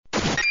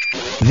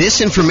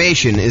This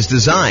information is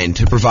designed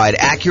to provide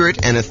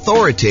accurate and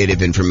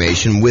authoritative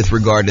information with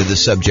regard to the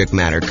subject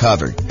matter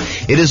covered.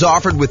 It is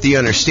offered with the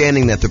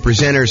understanding that the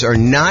presenters are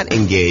not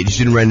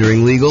engaged in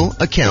rendering legal,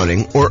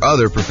 accounting, or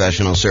other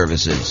professional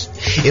services.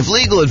 If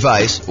legal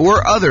advice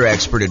or other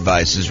expert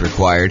advice is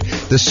required,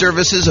 the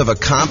services of a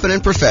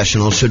competent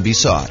professional should be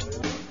sought.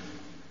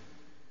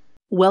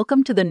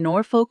 Welcome to the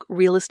Norfolk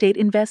Real Estate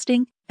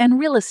Investing and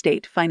Real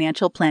Estate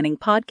Financial Planning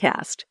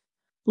Podcast.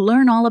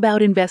 Learn all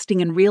about investing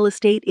in real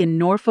estate in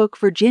Norfolk,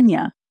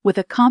 Virginia, with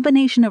a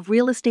combination of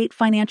real estate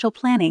financial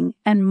planning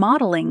and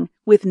modeling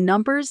with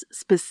numbers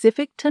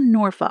specific to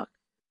Norfolk,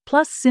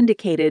 plus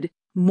syndicated,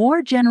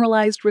 more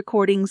generalized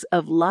recordings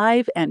of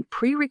live and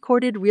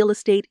pre-recorded real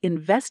estate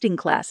investing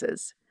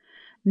classes,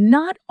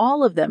 not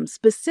all of them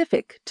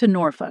specific to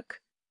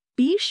Norfolk.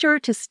 Be sure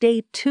to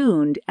stay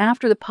tuned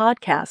after the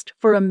podcast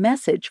for a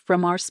message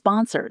from our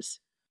sponsors.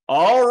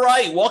 All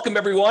right. Welcome,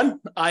 everyone.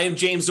 I am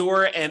James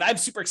Orr, and I'm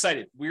super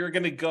excited. We're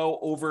going to go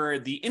over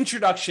the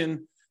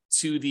introduction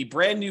to the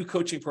brand new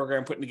coaching program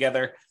I'm putting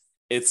together.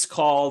 It's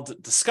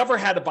called Discover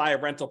How to Buy a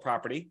Rental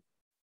Property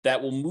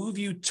that will move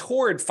you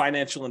toward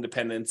financial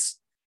independence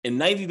in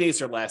 90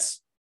 days or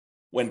less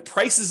when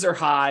prices are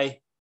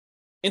high,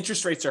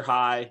 interest rates are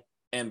high,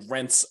 and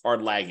rents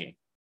are lagging.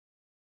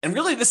 And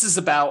really, this is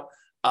about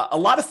a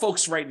lot of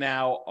folks right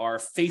now are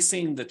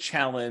facing the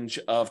challenge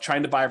of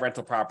trying to buy a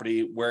rental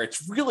property where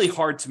it's really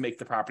hard to make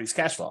the property's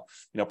cash flow.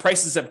 You know,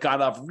 prices have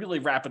gone up really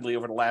rapidly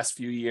over the last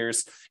few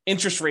years.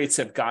 Interest rates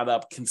have gone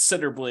up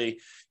considerably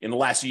in the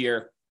last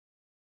year.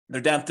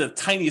 They're down to the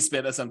tiniest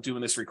bit as I'm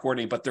doing this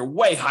recording, but they're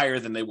way higher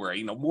than they were,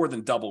 more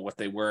than double what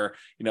they were,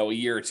 a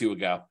year or two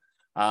ago.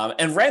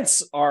 And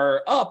rents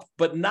are up,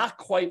 but not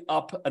quite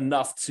up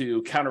enough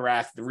to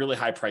counteract the really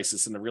high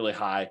prices and the really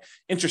high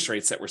interest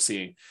rates that we're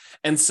seeing.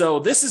 And so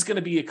this is going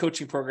to be a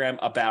coaching program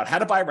about how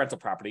to buy a rental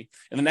property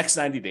in the next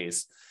 90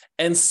 days,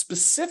 and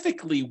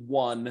specifically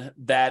one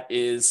that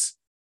is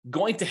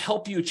going to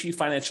help you achieve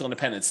financial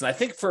independence. And I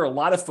think for a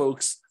lot of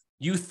folks,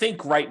 you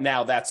think right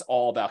now that's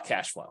all about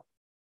cash flow.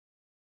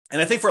 And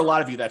I think for a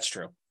lot of you, that's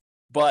true.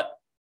 But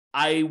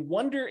I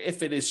wonder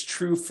if it is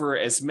true for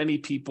as many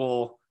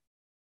people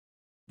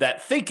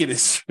that think it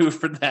is true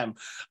for them.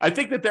 I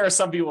think that there are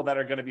some people that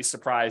are going to be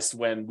surprised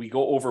when we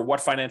go over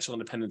what financial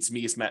independence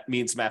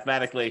means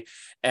mathematically,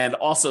 and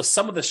also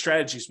some of the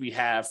strategies we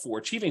have for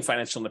achieving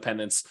financial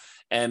independence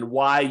and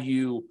why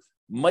you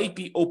might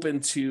be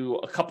open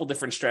to a couple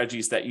different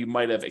strategies that you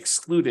might have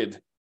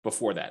excluded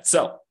before that.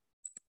 So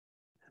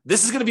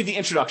this is going to be the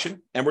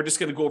introduction, and we're just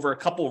going to go over a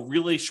couple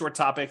really short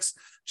topics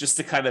just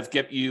to kind of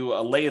get you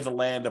a lay of the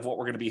land of what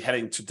we're going to be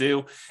heading to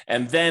do.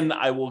 And then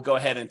I will go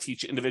ahead and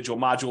teach individual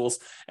modules.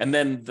 And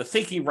then the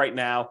thinking right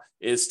now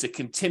is to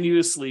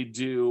continuously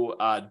do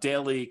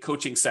daily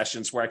coaching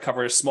sessions where I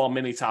cover small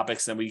mini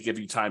topics, and we give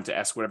you time to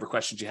ask whatever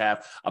questions you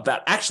have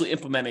about actually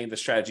implementing the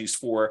strategies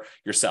for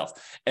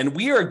yourself. And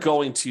we are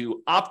going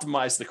to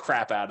optimize the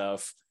crap out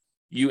of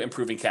you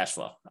improving cash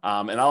flow.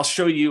 And I'll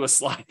show you a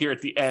slide here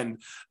at the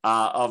end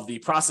of the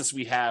process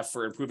we have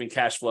for improving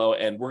cash flow.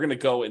 And we're going to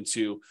go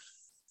into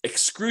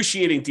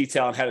excruciating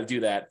detail on how to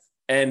do that.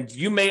 And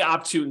you may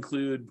opt to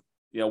include,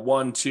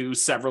 one, two,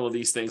 several of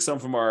these things. Some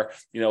of them are,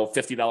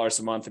 $50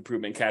 a month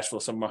improvement in cash flow.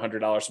 Some of them are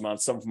 $100 a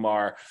month. Some of them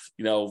are,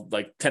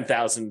 like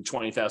 $10,000,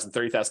 $20,000,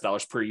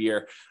 $30,000 per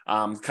year,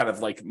 kind of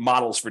like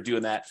models for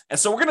doing that. And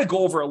so we're going to go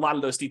over a lot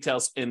of those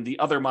details in the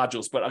other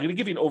modules, but I'm going to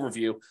give you an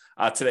overview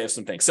today of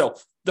some things. So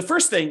the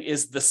first thing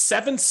is the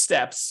 7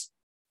 steps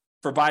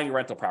for buying a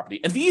rental property.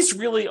 And these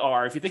really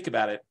are, if you think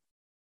about it,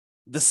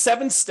 the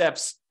 7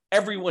 steps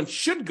everyone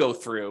should go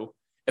through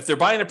if they're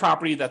buying a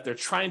property that they're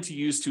trying to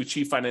use to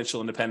achieve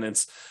financial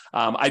independence,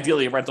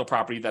 ideally a rental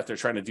property that they're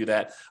trying to do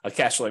that, a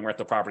cash flowing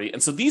rental property.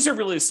 And so these are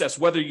really the steps,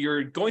 whether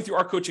you're going through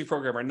our coaching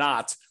program or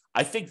not.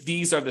 I think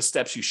these are the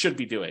steps you should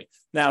be doing.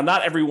 Now,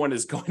 not everyone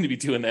is going to be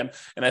doing them,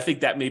 and I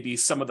think that may be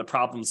some of the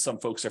problems some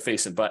folks are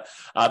facing, but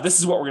this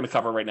is what we're going to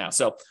cover right now.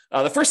 So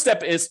the first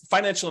step is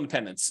financial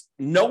independence,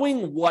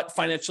 knowing what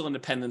financial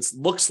independence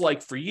looks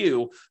like for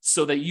you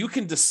so that you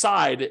can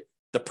decide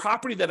the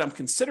property that I'm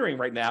considering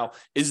right now,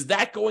 is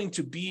that going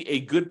to be a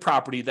good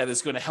property that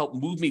is going to help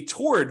move me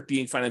toward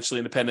being financially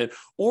independent?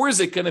 Or is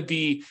it going to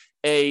be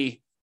a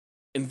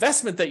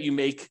investment that you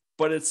make,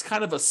 but it's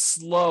kind of a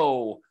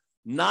slow,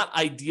 not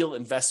ideal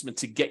investment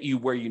to get you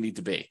where you need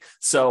to be?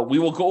 So we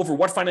will go over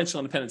what financial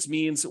independence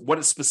means, what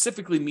it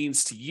specifically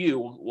means to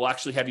you. We'll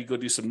actually have you go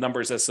do some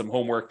numbers as some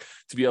homework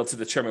to be able to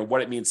determine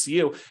what it means to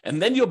you.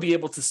 And then you'll be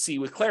able to see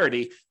with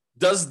clarity,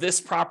 does this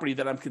property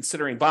that I'm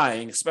considering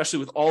buying, especially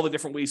with all the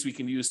different ways we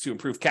can use to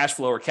improve cash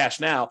flow or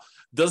cash now,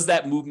 does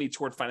that move me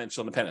toward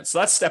financial independence? So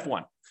that's step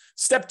 1.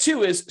 Step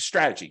 2 is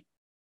strategy.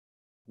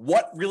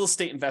 What real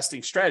estate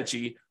investing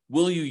strategy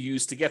will you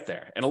use to get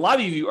there? And a lot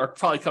of you are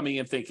probably coming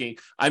in thinking,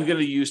 I'm going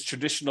to use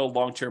traditional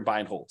long-term buy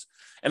and hold.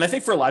 And I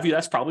think for a lot of you,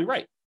 that's probably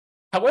right.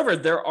 However,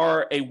 there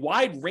are a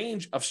wide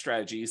range of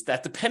strategies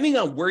that, depending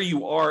on where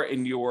you are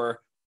in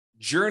your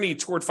journey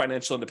toward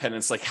financial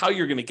independence, like how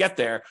you're going to get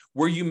there,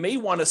 where you may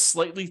want to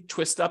slightly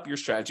twist up your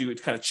strategy,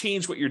 kind of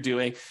change what you're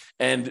doing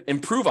and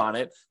improve on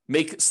it,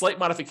 make slight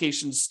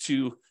modifications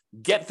to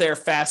get there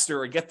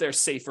faster or get there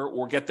safer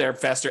or get there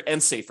faster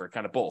and safer,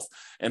 kind of both.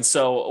 And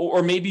so,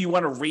 or maybe you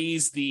want to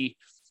raise the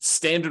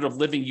standard of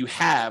living you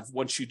have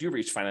once you do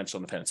reach financial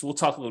independence. We'll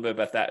talk a little bit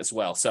about that as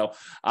well. So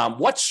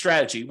what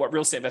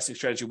real estate investing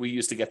strategy we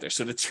use to get there?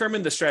 So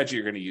determine the strategy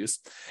you're going to use.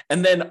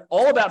 And then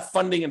all about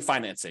funding and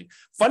financing.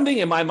 Funding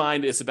in my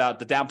mind is about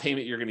the down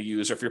payment you're going to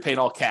use, or if you're paying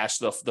all cash,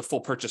 the full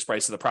purchase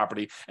price of the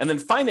property. And then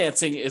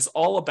financing is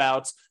all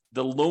about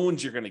the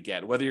loans you're going to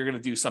get, whether you're going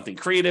to do something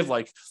creative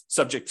like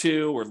subject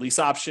to or lease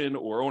option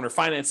or owner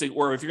financing,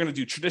 or if you're going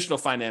to do traditional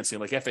financing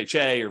like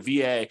FHA or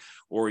VA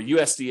or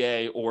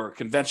USDA or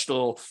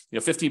conventional,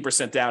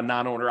 15% down,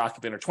 non-owner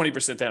occupant, or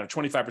 20% down, or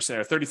 25%,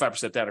 or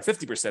 35% down, or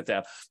 50%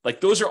 down. Like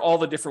those are all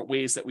the different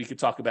ways that we could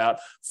talk about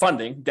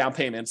funding, down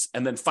payments,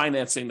 and then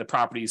financing the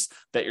properties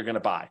that you're going to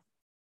buy.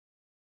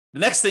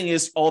 The next thing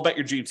is all about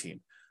your dream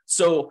team.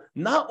 So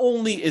not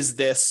only is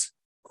this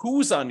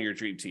who's on your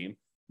dream team,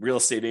 real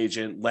estate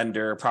agent,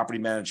 lender, property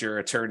manager,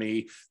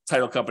 attorney,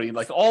 title company,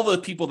 like all the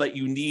people that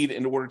you need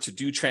in order to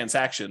do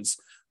transactions,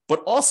 but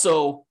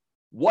also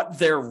what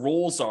their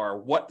roles are,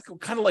 what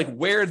kind of like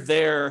where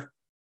their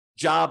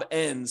job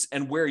ends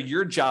and where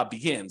your job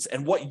begins,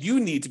 and what you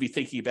need to be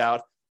thinking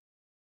about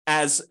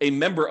as a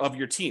member of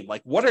your team.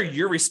 Like, what are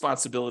your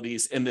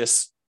responsibilities in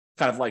this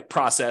kind of like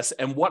process,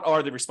 and what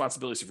are the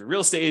responsibilities of your real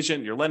estate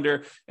agent, your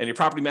lender, and your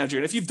property manager?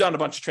 And if you've done a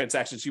bunch of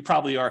transactions, you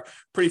probably are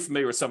pretty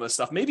familiar with some of this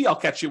stuff. Maybe I'll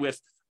catch you with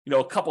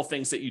a couple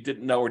things that you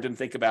didn't know or didn't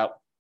think about.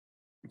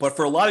 But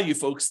for a lot of you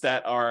folks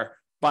that are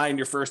buying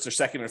your first or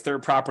second or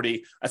third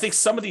property, I think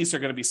some of these are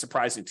going to be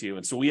surprising to you.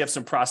 And so we have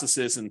some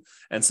processes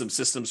and some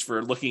systems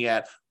for looking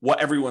at what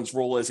everyone's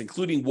role is,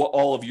 including what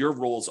all of your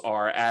roles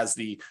are as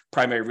the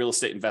primary real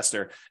estate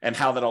investor and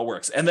how that all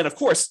works. And then, of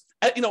course,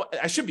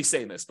 I should be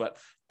saying this, but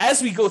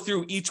as we go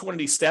through each one of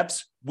these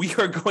steps, we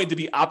are going to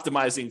be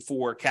optimizing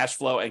for cash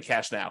flow and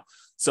cash now.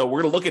 So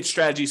we're going to look at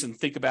strategies and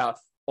think about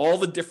all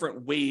the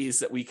different ways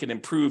that we can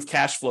improve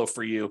cash flow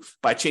for you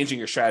by changing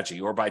your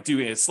strategy, or by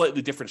doing a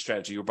slightly different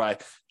strategy, or by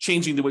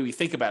changing the way we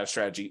think about a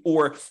strategy,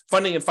 or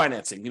funding and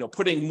financing,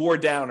 putting more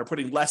down or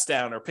putting less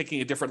down, or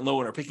picking a different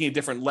loan or picking a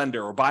different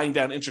lender, or buying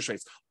down interest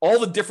rates, all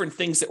the different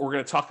things that we're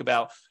going to talk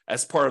about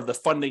as part of the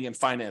funding and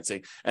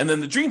financing. And then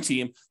the dream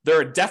team, there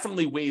are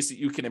definitely ways that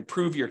you can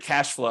improve your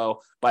cash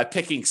flow by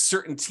picking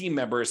certain team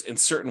members in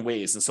certain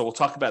ways. And so we'll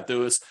talk about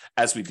those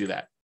as we do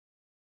that.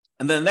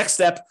 And then the next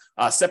step,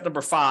 step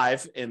number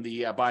 5 in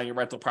the buying a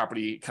rental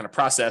property kind of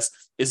process,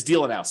 is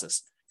deal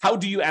analysis. How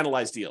do you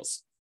analyze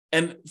deals?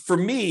 And for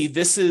me,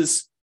 this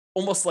is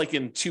almost like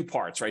in 2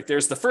 parts, right?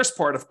 There's the first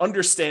part of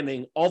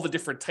understanding all the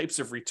different types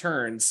of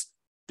returns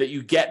that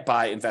you get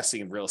by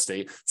investing in real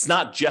estate. It's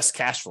not just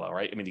cash flow,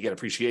 right? I mean, you get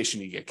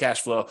appreciation, you get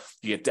cash flow,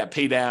 you get debt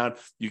pay down,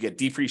 you get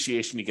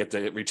depreciation, you get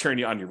the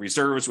return on your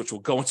reserves, which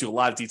we'll go into a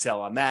lot of detail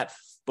on that.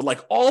 But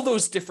like all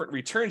those different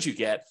returns you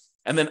get,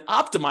 and then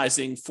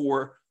optimizing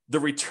for the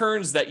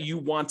returns that you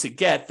want to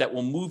get that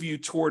will move you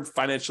toward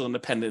financial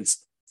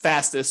independence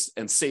fastest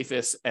and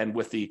safest and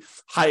with the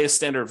highest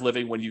standard of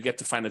living when you get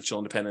to financial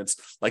independence.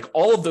 Like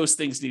all of those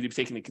things need to be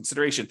taken into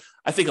consideration.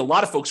 I think a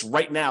lot of folks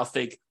right now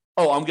think,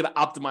 oh, I'm going to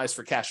optimize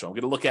for cash flow. I'm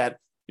going to look at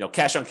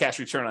cash on cash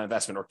return on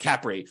investment, or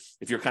cap rate,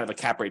 if you're kind of a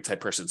cap rate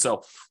type person.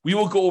 So we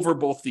will go over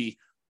both the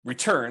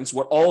returns,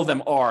 what all of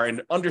them are,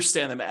 and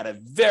understand them at a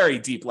very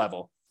deep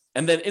level.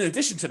 And then in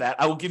addition to that,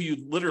 I will give you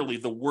literally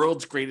the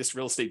world's greatest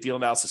real estate deal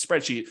analysis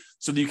spreadsheet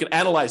so that you can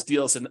analyze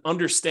deals and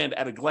understand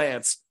at a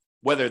glance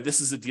whether this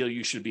is a deal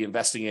you should be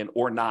investing in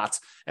or not,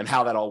 and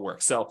how that all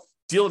works. So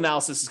deal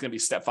analysis is going to be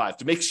step 5,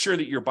 to make sure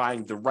that you're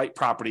buying the right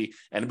property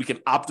and we can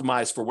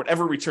optimize for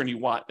whatever return you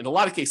want. In a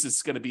lot of cases,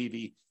 it's going to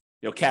be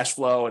the cash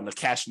flow and the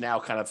cash now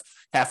kind of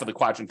half of the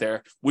quadrant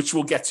there, which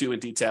we'll get to in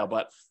detail.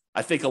 But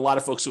I think a lot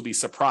of folks will be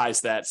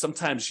surprised that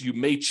sometimes you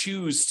may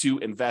choose to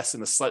invest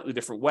in a slightly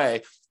different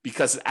way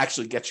because it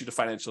actually gets you to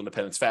financial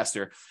independence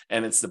faster,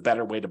 and it's the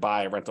better way to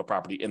buy a rental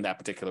property in that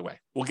particular way.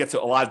 We'll get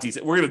to a lot of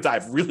detail. We're going to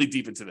dive really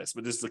deep into this,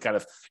 but this is the kind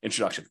of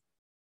introduction.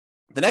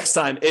 The next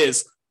time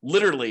is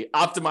literally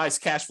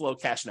optimize cash flow,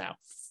 cash now.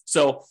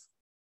 So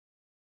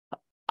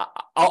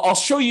I'll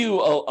show you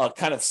a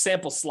kind of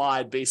sample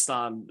slide based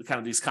on kind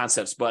of these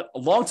concepts, but a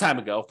long time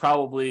ago,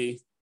 probably,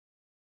 if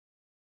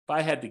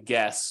I had to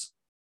guess,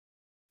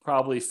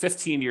 probably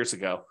 15 years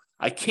ago,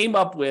 I came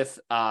up with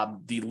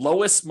the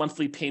lowest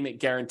monthly payment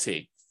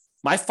guarantee.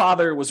 My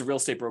father was a real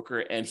estate broker,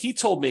 and he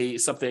told me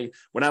something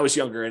when I was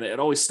younger, and it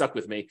always stuck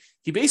with me.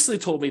 He basically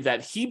told me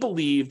that he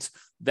believed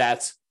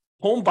that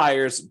home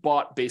buyers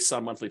bought based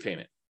on monthly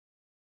payment,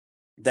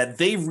 that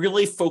they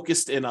really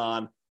focused in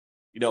on,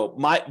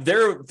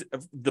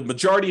 the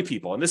majority of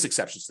people, and this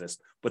exceptions to this,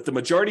 but the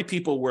majority of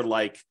people were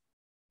like,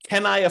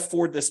 can I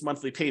afford this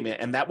monthly payment?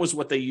 And that was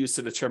what they used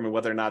to determine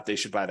whether or not they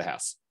should buy the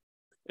house.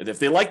 And if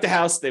they like the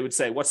house, they would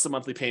say, what's the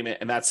monthly payment?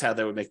 And that's how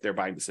they would make their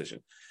buying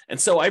decision. And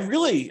so that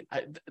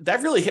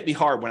really hit me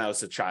hard when I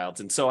was a child.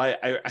 And so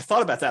I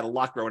thought about that a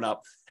lot growing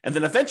up. And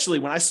then eventually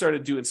when I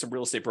started doing some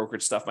real estate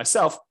brokerage stuff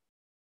myself,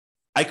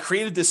 I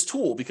created this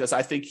tool because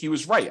I think he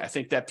was right. I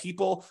think that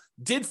people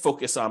did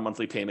focus on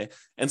monthly payment.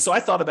 And so I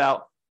thought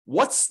about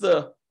what's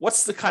the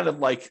kind of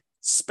like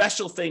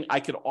special thing I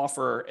could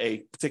offer a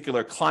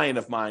particular client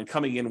of mine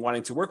coming in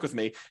wanting to work with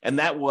me. And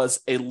that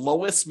was a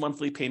lowest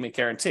monthly payment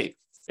guarantee.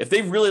 If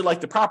they really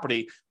like the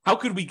property, how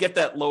could we get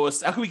that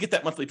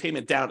monthly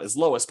payment down as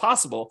low as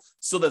possible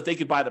so that they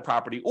could buy the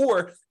property?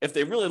 Or if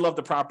they really love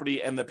the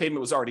property and the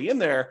payment was already in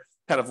there,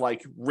 kind of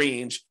like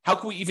range, how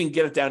can we even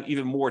get it down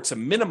even more to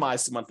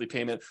minimize the monthly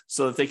payment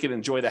so that they can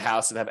enjoy the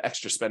house and have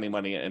extra spending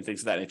money and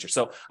things of that nature?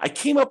 So I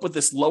came up with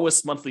this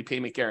lowest monthly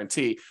payment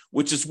guarantee,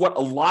 which is what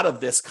a lot of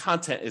this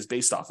content is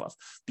based off of.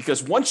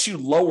 Because once you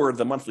lower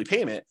the monthly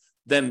payment,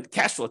 then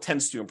cash flow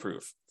tends to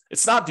improve.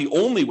 It's not the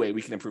only way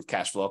we can improve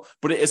cash flow,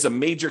 but it is a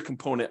major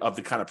component of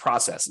the kind of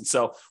process. And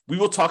so we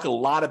will talk a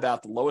lot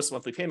about the lowest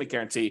monthly payment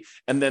guarantee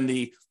and then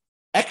the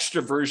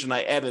extra version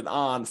I added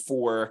on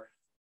for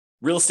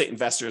real estate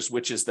investors,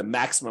 which is the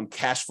maximum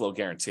cash flow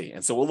guarantee.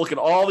 And so we'll look at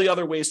all the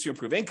other ways to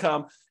improve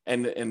income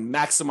and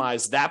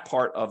maximize that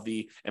part of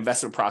the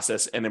investment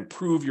process and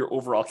improve your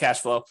overall cash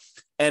flow.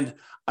 And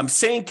I'm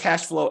saying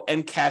cash flow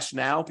and cash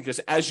now because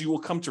as you will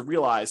come to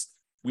realize,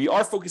 we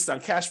are focused on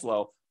cash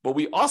flow, but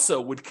we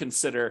also would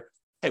consider,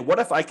 hey, what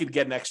if I could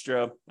get an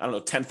extra, I don't know,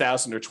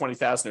 $10,000 or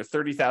 $20,000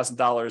 or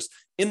 $30,000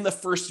 in the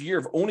first year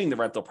of owning the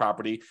rental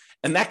property?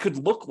 And that could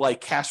look like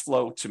cash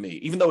flow to me,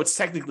 even though it's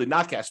technically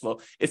not cash flow.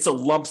 It's a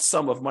lump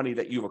sum of money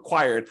that you've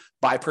acquired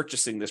by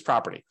purchasing this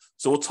property.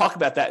 So we'll talk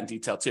about that in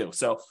detail too.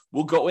 So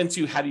we'll go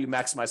into how do you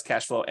maximize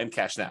cash flow and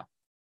cash now.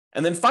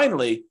 And then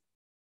finally,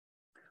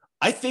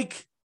 I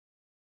think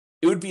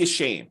it would be a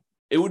shame.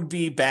 It would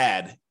be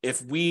bad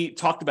if we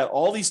talked about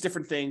all these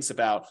different things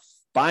about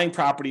buying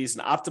properties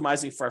and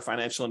optimizing for our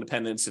financial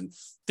independence and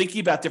thinking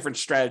about different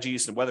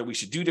strategies and whether we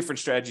should do different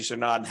strategies or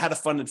not and how to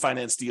fund and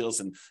finance deals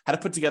and how to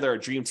put together our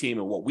dream team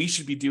and what we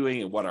should be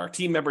doing and what our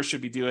team members should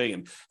be doing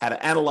and how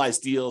to analyze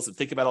deals and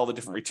think about all the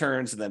different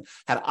returns and then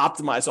how to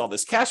optimize all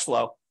this cash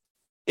flow.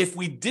 If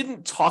we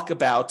didn't talk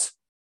about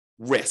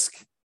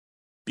risk,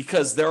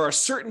 because there are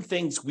certain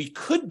things we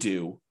could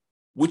do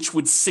which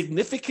would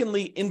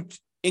significantly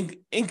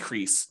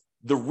increase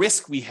the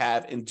risk we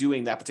have in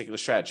doing that particular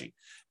strategy.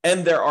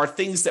 And there are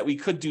things that we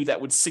could do that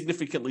would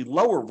significantly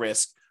lower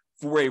risk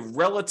for a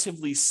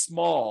relatively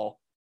small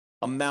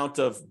amount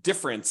of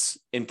difference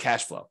in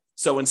cash flow.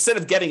 So instead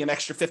of getting an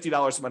extra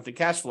 $50 a month in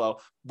cash flow,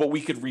 but we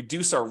could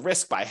reduce our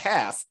risk by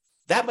half,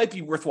 that might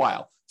be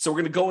worthwhile. So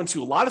we're going to go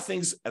into a lot of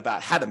things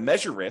about how to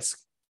measure risk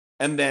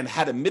and then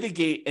how to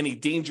mitigate any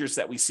dangers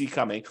that we see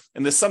coming.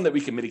 And there's some that we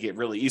can mitigate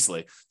really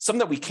easily, some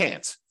that we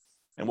can't.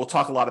 And we'll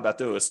talk a lot about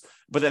those.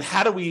 But then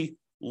how do we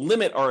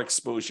limit our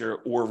exposure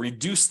or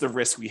reduce the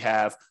risk we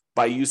have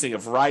by using a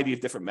variety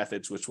of different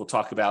methods, which we'll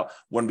talk about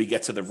when we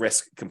get to the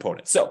risk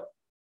component. So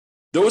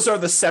those are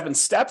the 7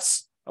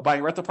 steps of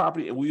buying rental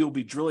property, and we will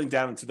be drilling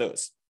down into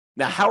those.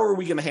 Now, how are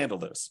we going to handle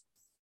those?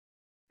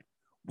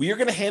 We are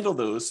going to handle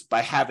those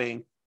by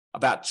having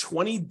about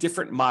 20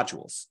 different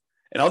modules.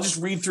 And I'll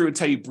just read through and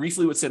tell you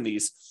briefly what's in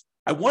these.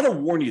 I want to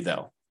warn you,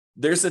 though,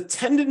 there's a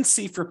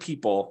tendency for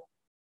people,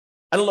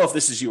 I don't know if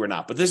this is you or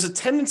not, but there's a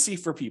tendency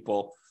for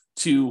people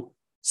to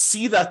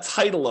see the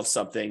title of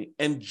something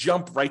and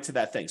jump right to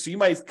that thing. So you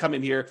might come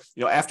in here,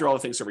 after all the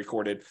things are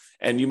recorded,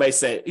 and you may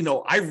say,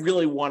 I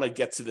really want to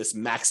get to this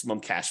maximum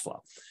cash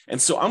flow. And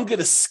so I'm going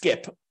to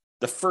skip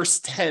the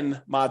first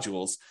 10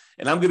 modules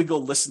and I'm going to go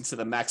listen to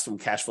the maximum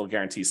cash flow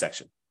guarantee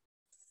section.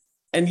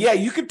 And yeah,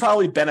 you could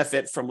probably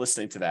benefit from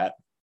listening to that,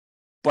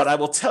 but I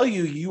will tell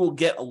you, you will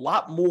get a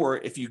lot more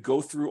if you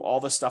go through all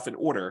the stuff in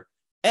order.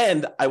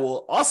 And I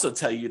will also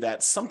tell you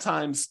that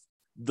sometimes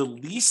the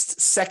least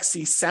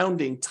sexy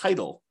sounding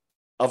title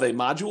of a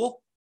module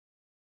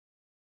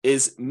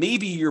is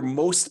maybe your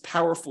most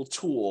powerful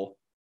tool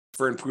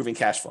for improving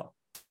cash flow.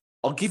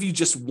 I'll give you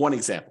just one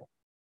example.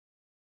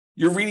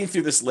 You're reading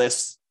through this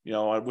list,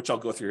 which I'll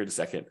go through here in a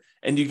second,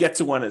 and you get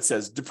to one that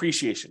says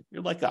depreciation.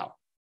 You're like, oh,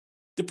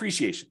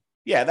 depreciation.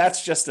 Yeah,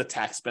 that's just a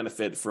tax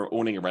benefit for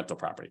owning a rental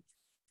property.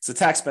 It's a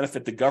tax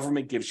benefit the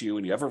government gives you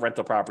when you have a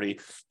rental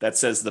property that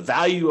says the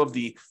value of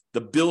the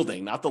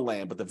building, not the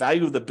land, but the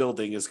value of the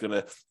building is going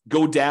to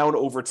go down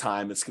over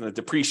time. It's going to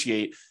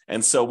depreciate.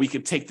 And so we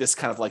can take this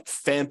kind of like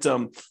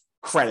phantom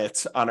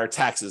credit on our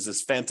taxes,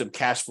 this phantom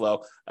cash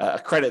flow, a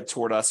credit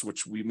toward us,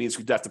 which means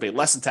we'd have to pay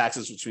less in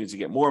taxes, which means you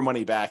get more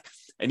money back.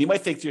 And you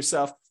might think to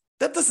yourself,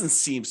 that doesn't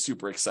seem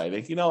super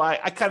exciting.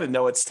 I kind of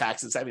know it's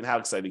taxes. I mean, how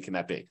exciting can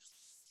that be?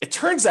 It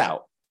turns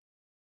out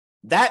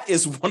that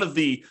is one of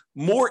the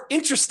more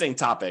interesting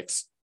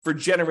topics for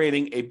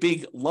generating a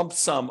big lump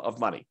sum of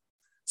money.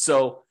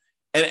 So,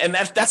 and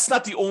that's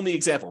not the only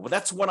example, but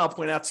that's one I'll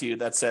point out to you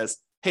that says,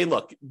 hey,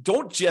 look,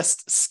 don't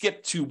just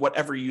skip to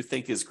whatever you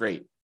think is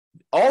great.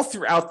 All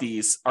throughout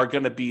these are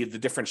going to be the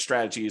different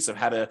strategies of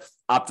how to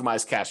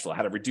optimize cash flow,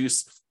 how to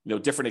reduce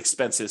different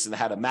expenses and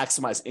how to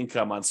maximize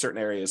income on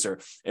certain areas, or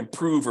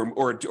improve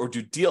or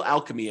do deal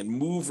alchemy and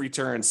move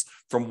returns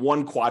from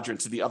one quadrant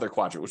to the other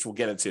quadrant, which we'll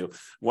get into.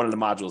 One of the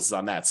modules is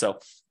on that. So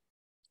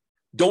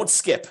don't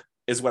skip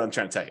is what I'm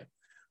trying to tell you.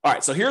 All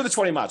right, so here are the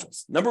 20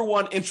 modules. Number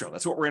 1, intro.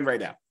 That's what we're in right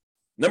now.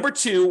 Number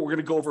 2, we're going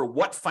to go over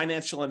what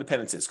financial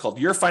independence is, called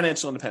Your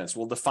Financial Independence.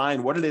 We'll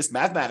define what it is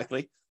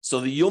mathematically so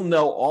that you'll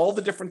know all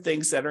the different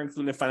things that are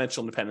included in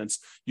financial independence.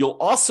 You'll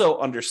also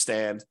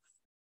understand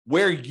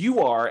where you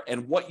are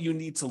and what you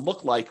need to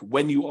look like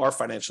when you are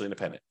financially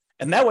independent.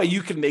 And that way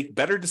you can make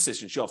better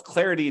decisions. You'll have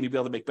clarity and you'll be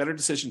able to make better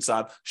decisions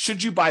on,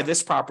 should you buy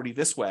this property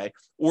this way,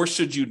 or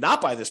should you not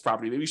buy this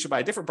property? Maybe you should buy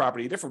a different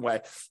property a different way,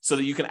 so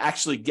that you can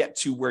actually get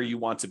to where you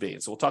want to be.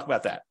 And so we'll talk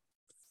about that.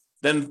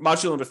 Then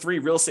module number 3,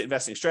 real estate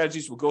investing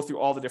strategies. We'll go through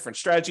all the different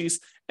strategies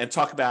and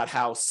talk about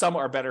how some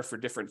are better for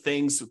different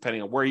things,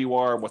 depending on where you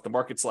are and what the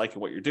market's like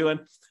and what you're doing,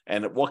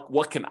 and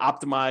what can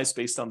optimize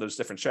based on those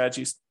different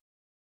strategies.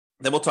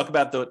 Then we'll talk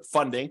about the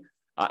funding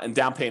and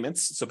down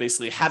payments. So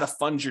basically how to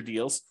fund your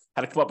deals,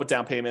 how to come up with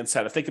down payments,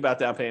 how to think about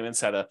down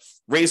payments, how to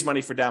raise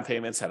money for down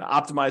payments, how to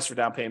optimize for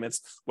down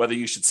payments, whether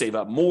you should save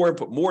up more and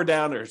put more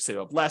down, or save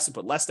up less and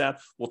put less down.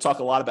 We'll talk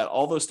a lot about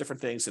all those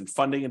different things, and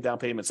funding and down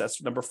payments.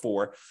 That's number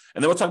 4.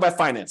 And then we'll talk about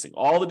financing,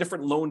 all the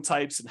different loan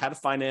types and how to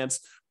finance,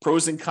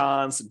 pros and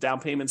cons, and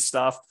down payment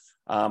stuff.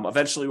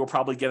 Eventually, we'll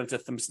probably get into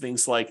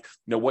things like,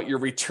 what your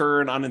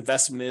return on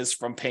investment is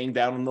from paying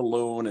down on the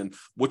loan, and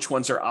which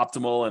ones are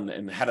optimal,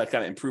 and how to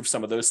kind of improve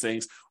some of those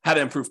things, how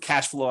to improve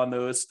cash flow on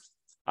those.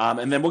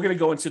 And then we're going to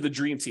go into the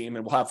Dream Team,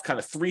 and we'll have kind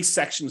of 3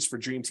 sections for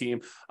Dream Team.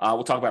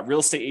 We'll talk about real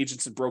estate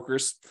agents and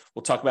brokers.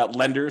 We'll talk about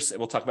lenders, and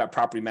we'll talk about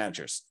property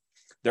managers.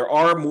 There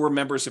are more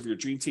members of your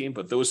Dream Team,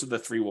 but those are the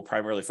 3 we'll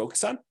primarily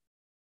focus on.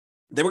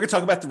 Then we're going to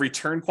talk about the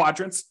return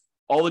quadrants,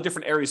 all the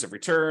different areas of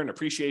return,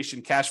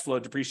 appreciation, cash flow,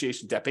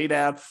 depreciation, debt pay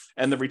down,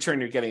 and the return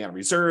you're getting on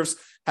reserves,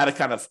 how to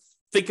kind of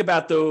think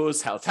about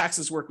those, how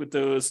taxes work with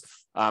those,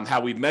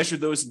 how we measure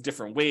those in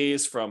different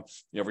ways, from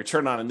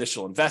return on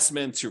initial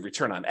investment to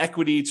return on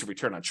equity to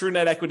return on true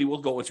net equity. We'll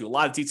go into a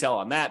lot of detail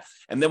on that.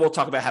 And then we'll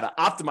talk about how to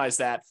optimize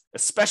that,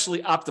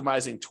 especially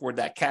optimizing toward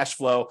that cash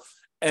flow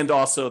and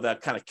also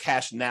that kind of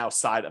cash now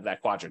side of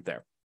that quadrant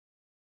there.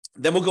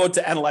 Then we'll go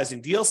into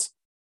analyzing deals.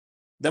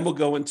 Then we'll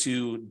go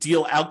into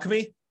deal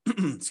alchemy.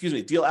 Excuse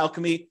me. Deal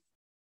alchemy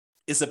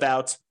is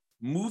about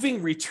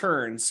moving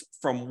returns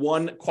from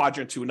one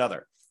quadrant to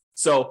another.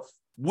 So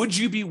would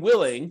you be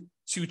willing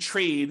to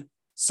trade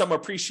some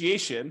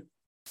appreciation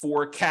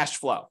for cash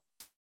flow?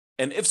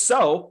 And if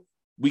so,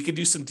 we could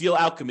do some deal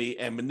alchemy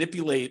and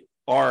manipulate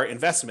our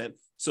investment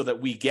so that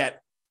we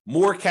get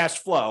more cash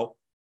flow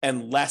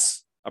and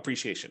less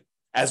appreciation,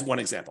 as one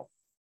example.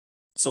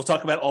 So we'll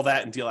talk about all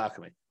that in deal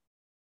alchemy.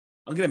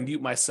 I'm going to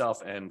mute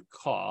myself and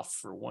cough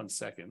for 1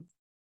 second.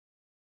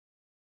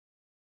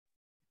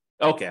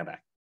 Okay, I'm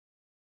back.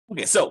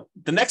 Okay, so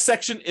the next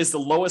section is the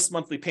lowest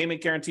monthly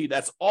payment guarantee.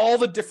 That's all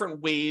the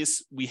different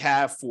ways we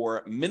have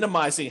for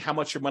minimizing how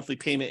much your monthly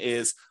payment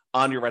is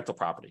on your rental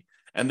property.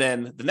 And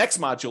then the next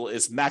module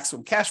is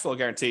maximum cash flow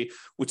guarantee,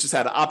 which is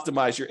how to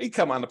optimize your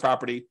income on the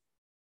property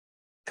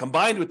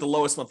combined with the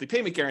lowest monthly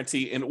payment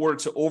guarantee in order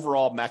to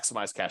overall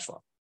maximize cash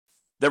flow.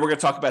 Then we're going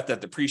to talk about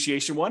that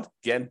depreciation one.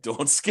 Again,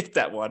 don't skip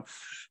that one.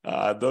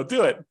 Don't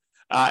do it.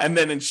 And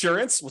then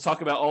insurance. We'll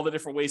talk about all the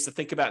different ways to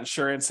think about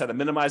insurance, how to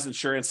minimize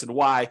insurance, and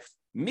why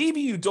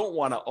maybe you don't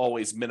want to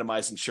always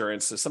minimize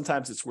insurance. So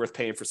sometimes it's worth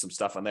paying for some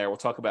stuff on there. We'll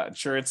talk about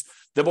insurance.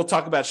 Then we'll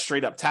talk about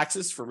straight up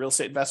taxes for real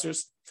estate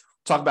investors.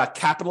 Talk about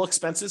capital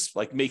expenses,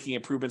 like making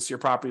improvements to your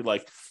property,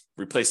 like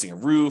replacing a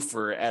roof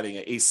or adding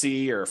an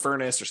AC or a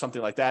furnace or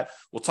something like that.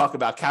 We'll talk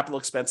about capital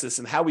expenses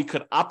and how we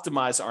could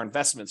optimize our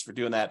investments for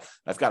doing that.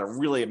 I've got a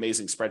really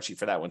amazing spreadsheet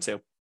for that one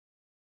too.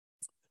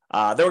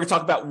 Then we're going to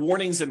talk about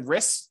warnings and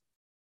risks,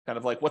 kind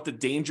of like what the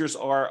dangers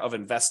are of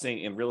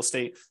investing in real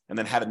estate and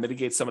then how to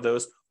mitigate some of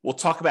those. We'll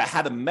talk about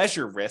how to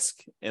measure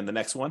risk in the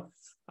next one,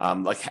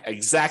 like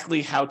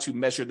exactly how to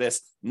measure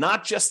this,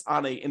 not just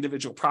on an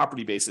individual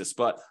property basis,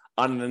 but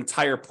on an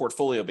entire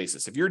portfolio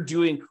basis. If you're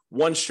doing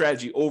one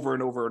strategy over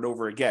and over and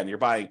over again, you're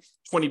buying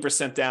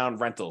 20% down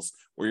rentals,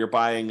 or you're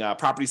buying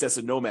properties as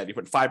a nomad, you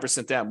put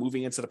 5% down,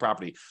 moving into the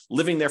property,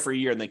 living there for a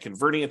year, and then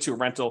converting it to a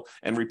rental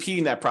and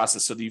repeating that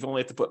process so that you've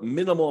only have to put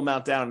minimal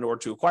amount down in order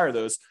to acquire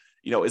those.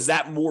 Is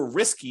that more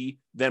risky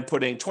than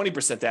putting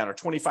 20% down or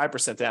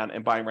 25% down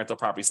and buying rental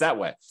properties that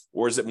way?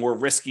 Or is it more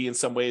risky in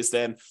some ways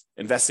than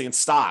investing in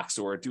stocks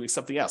or doing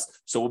something else?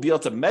 So we'll be able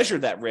to measure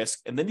that risk,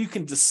 and then you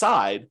can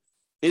decide,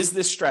 is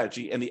this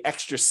strategy and the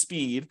extra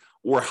speed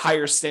or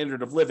higher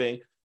standard of living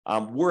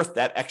worth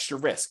that extra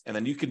risk? And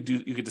then you can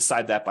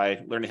decide that by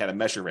learning how to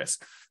measure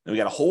risk. Then we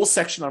got a whole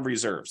section on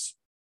reserves.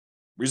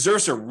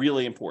 Reserves are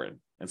really important.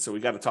 And so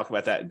we got to talk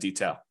about that in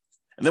detail.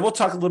 And then we'll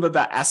talk a little bit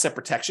about asset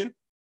protection.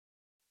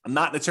 I'm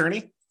not an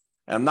attorney,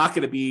 and I'm not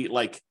going to be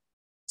like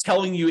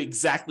telling you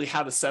exactly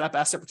how to set up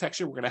asset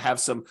protection. We're going to have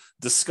some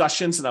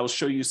discussions, and I will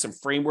show you some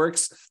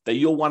frameworks that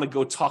you'll want to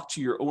go talk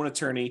to your own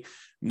attorney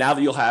now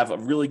that you'll have a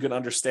really good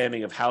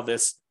understanding of how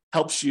this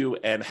helps you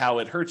and how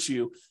it hurts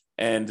you,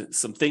 and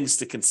some things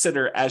to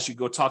consider as you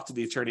go talk to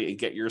the attorney and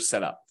get yours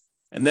set up.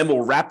 And then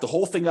we'll wrap the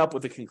whole thing up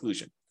with a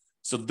conclusion.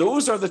 So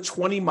those are the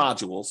 20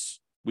 modules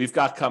we've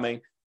got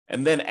coming.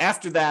 And then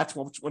after that,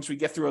 once we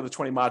get through all the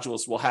 20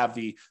 modules, we'll have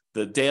the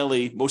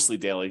daily, mostly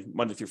daily,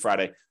 Monday through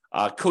Friday,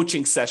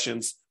 coaching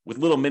sessions with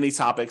little mini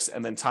topics,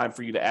 and then time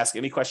for you to ask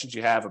any questions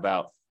you have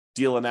about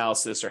deal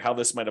analysis or how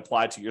this might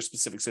apply to your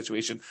specific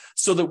situation,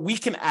 so that we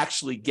can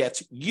actually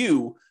get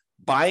you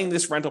buying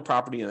this rental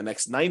property in the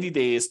next 90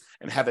 days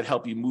and have it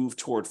help you move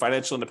toward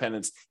financial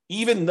independence,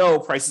 even though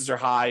prices are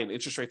high and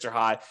interest rates are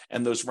high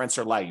and those rents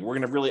are lagging. We're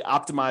going to really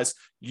optimize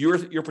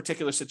your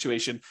particular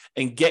situation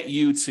and get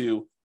you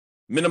to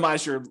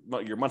minimize your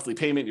monthly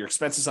payment, your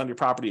expenses on your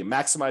property, and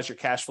maximize your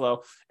cash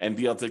flow and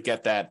be able to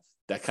get that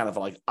kind of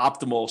like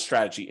optimal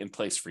strategy in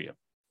place for you.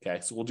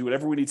 Okay, so we'll do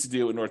whatever we need to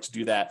do in order to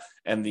do that.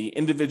 And the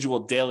individual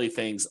daily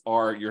things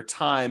are your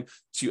time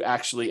to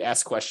actually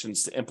ask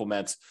questions, to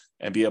implement,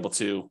 and be able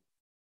to,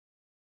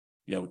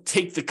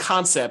 take the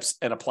concepts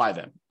and apply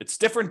them. It's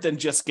different than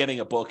just getting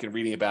a book and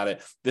reading about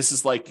it. This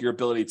is like your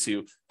ability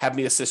to have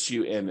me assist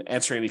you in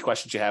answering any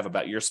questions you have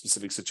about your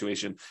specific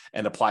situation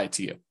and apply it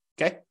to you.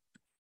 Okay.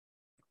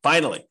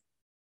 Finally.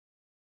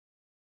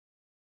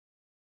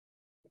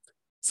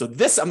 So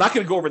this, I'm not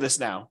going to go over this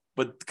now,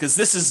 but because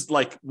this is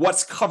like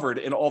what's covered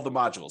in all the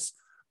modules,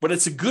 but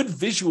it's a good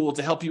visual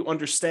to help you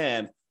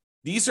understand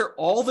these are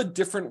all the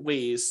different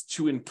ways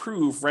to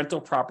improve rental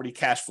property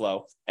cash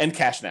flow and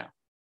cash now.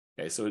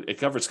 Okay, so it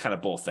covers kind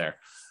of both there.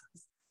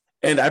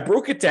 And I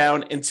broke it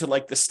down into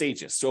like the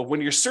stages. So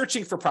when you're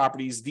searching for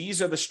properties, these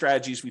are the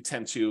strategies we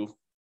tend to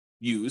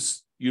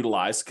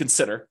utilize,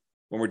 consider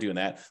when we're doing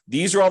that.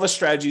 These are all the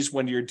strategies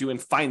when you're doing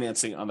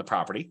financing on the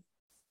property.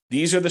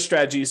 These are the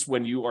strategies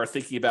when you are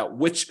thinking about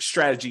which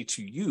strategy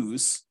to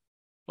use,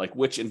 like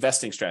which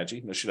investing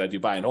strategy. Should I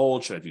do buy and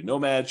hold? Should I do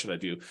nomad? Should I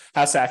do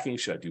house hacking?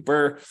 Should I do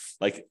BRRRR?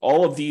 Like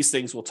all of these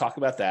things, we'll talk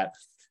about that.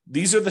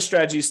 These are the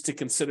strategies to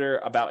consider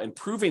about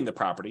improving the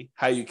property,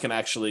 how you can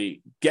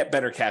actually get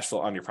better cash flow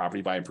on your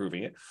property by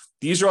improving it.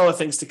 These are all the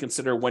things to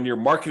consider when you're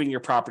marketing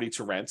your property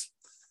to rent.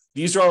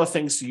 These are all the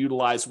things to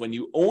utilize when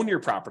you own your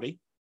property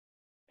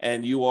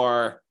and you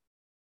are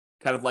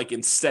kind of like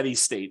in steady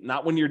state,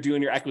 not when you're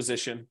doing your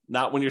acquisition,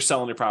 not when you're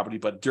selling your property,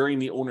 but during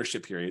the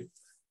ownership period.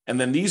 And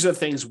then these are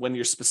things when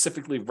you're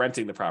specifically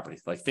renting the property,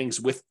 like things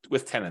with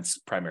tenants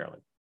primarily.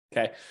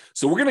 Okay,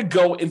 so we're going to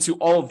go into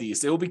all of these.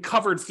 They will be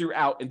covered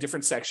throughout in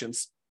different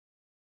sections.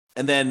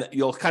 And then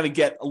you'll kind of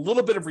get a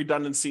little bit of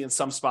redundancy in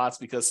some spots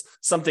because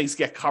some things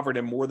get covered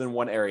in more than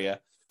one area.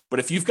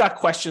 But if you've got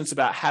questions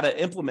about how to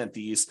implement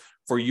these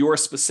for your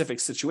specific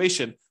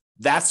situation,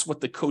 that's what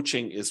the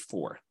coaching is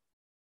for.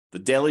 The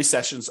daily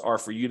sessions are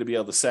for you to be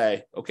able to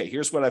say, okay,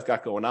 here's what I've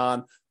got going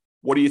on.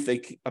 What do you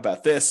think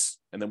about this?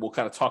 And then we'll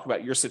kind of talk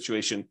about your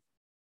situation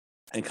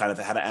and kind of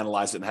how to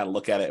analyze it and how to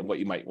look at it and what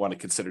you might want to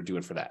consider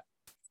doing for that.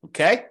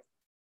 Okay,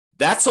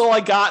 that's all I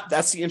got.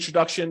 That's the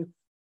introduction.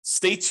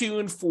 Stay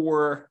tuned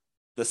for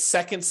the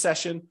second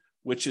session,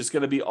 which is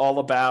going to be all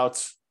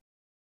about,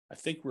 I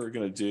think we're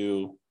going to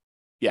do,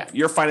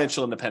 your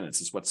financial independence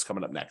is what's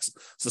coming up next.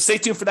 So stay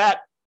tuned for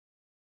that.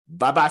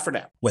 Bye-bye for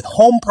now. With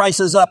home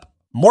prices up,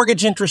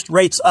 mortgage interest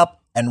rates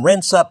up, and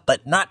rents up,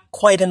 but not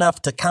quite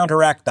enough to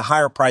counteract the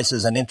higher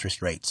prices and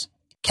interest rates,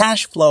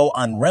 cash flow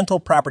on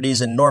rental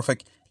properties in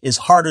Norfolk is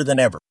harder than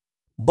ever.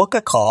 Book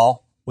a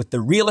call with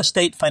the Real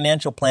Estate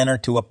Financial Planner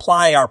to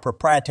apply our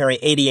proprietary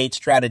 88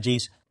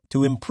 strategies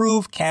to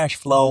improve cash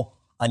flow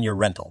on your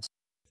rentals.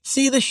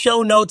 See the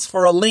show notes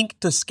for a link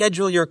to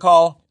schedule your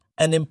call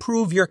and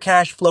improve your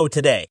cash flow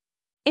today.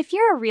 If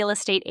you're a real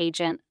estate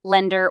agent,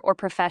 lender, or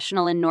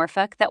professional in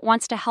Norfolk that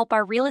wants to help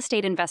our real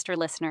estate investor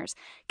listeners,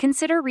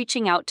 consider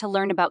reaching out to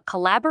learn about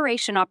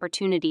collaboration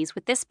opportunities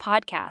with this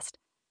podcast.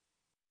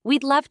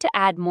 We'd love to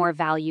add more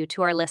value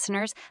to our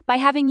listeners by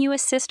having you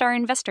assist our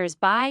investors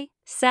buy,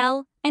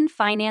 sell, and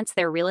finance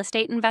their real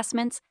estate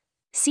investments.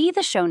 See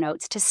the show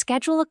notes to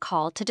schedule a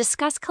call to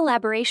discuss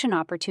collaboration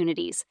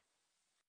opportunities.